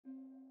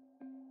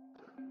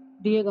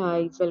Dear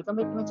guys, welcome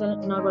back to my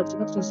channel. Now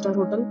watching a 3-star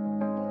hotel.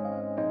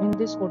 In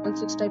this hotel,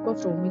 6 type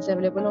of room is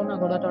available on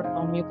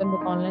agoda.com. You can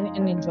book online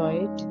and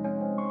enjoy it.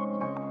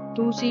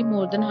 To see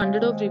more than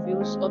 100 of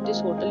reviews of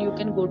this hotel, you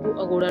can go to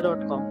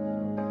agoda.com.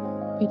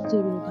 Its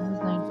rating is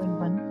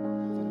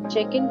 9.1.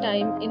 Check-in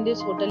time in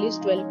this hotel is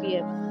 12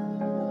 p.m.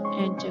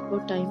 and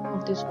check-out time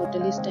of this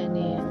hotel is 10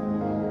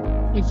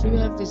 a.m. If you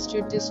have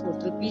visited this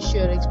hotel, please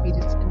share your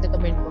experience in the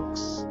comment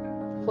box.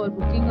 For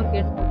booking or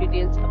get more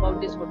details about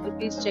this hotel,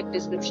 please check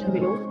description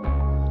below.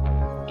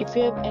 If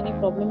you have any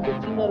problem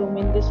booking a room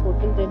in this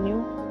hotel, then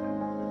you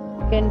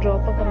can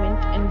drop a comment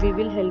and we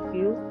will help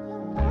you.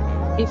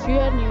 If you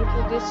are new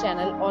to this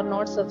channel or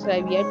not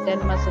subscribed yet,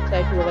 then must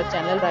subscribe to our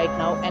channel right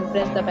now and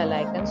press the bell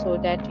icon so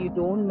that you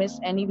don't miss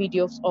any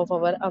videos of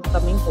our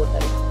upcoming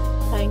hotel.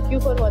 Thank you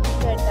for watching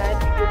the entire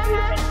video.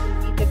 Dear friends,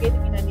 we'll meet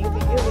again in a new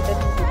video with a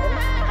new hotel.